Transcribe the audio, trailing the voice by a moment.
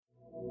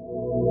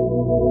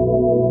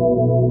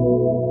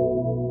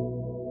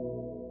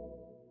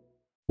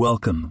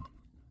Welcome,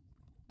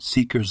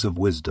 seekers of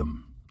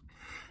wisdom,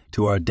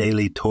 to our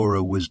daily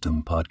Torah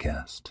Wisdom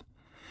podcast.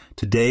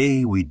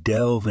 Today we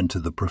delve into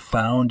the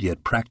profound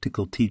yet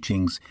practical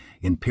teachings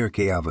in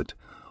Pirkei Avot,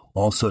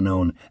 also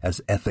known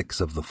as Ethics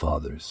of the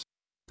Fathers.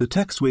 The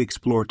text we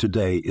explore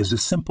today is a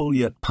simple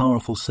yet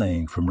powerful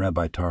saying from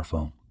Rabbi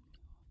Tarfon.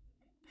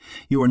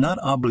 You are not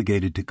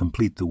obligated to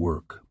complete the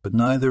work, but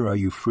neither are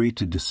you free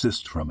to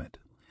desist from it.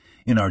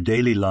 In our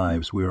daily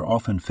lives, we are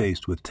often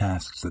faced with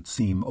tasks that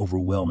seem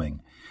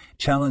overwhelming,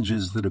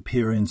 challenges that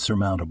appear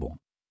insurmountable.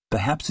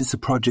 Perhaps it's a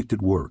project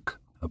at work,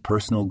 a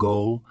personal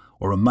goal,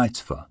 or a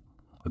mitzvah,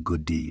 a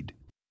good deed.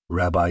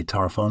 Rabbi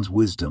Tarfon's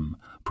wisdom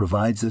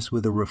provides us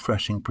with a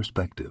refreshing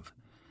perspective.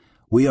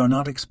 We are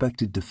not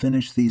expected to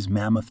finish these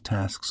mammoth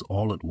tasks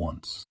all at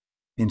once.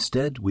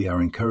 Instead, we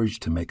are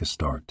encouraged to make a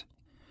start,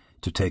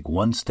 to take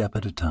one step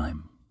at a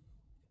time.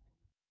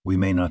 We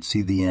may not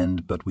see the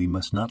end, but we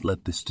must not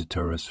let this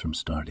deter us from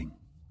starting.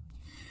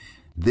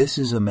 This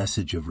is a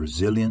message of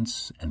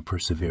resilience and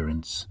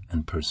perseverance.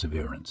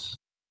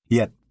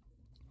 Yet,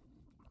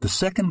 the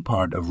second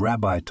part of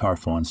Rabbi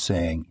Tarfon's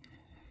saying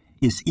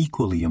is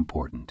equally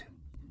important.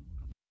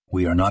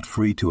 We are not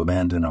free to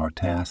abandon our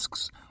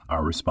tasks,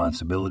 our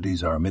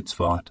responsibilities, our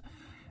mitzvot.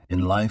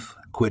 In life,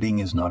 quitting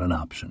is not an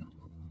option.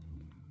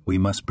 We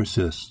must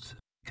persist,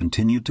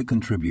 continue to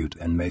contribute,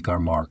 and make our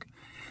mark,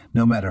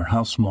 no matter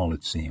how small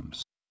it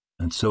seems.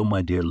 And so,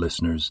 my dear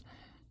listeners,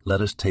 let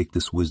us take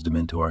this wisdom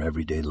into our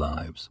everyday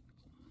lives.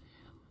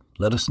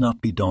 Let us not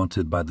be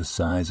daunted by the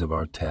size of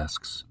our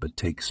tasks, but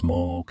take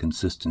small,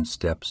 consistent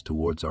steps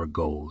towards our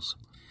goals.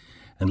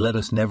 And let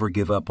us never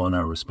give up on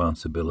our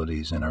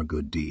responsibilities and our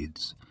good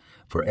deeds,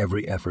 for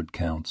every effort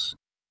counts.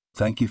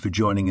 Thank you for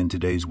joining in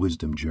today's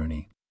Wisdom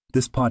Journey.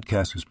 This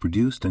podcast was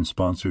produced and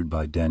sponsored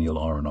by Daniel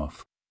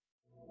Aronoff.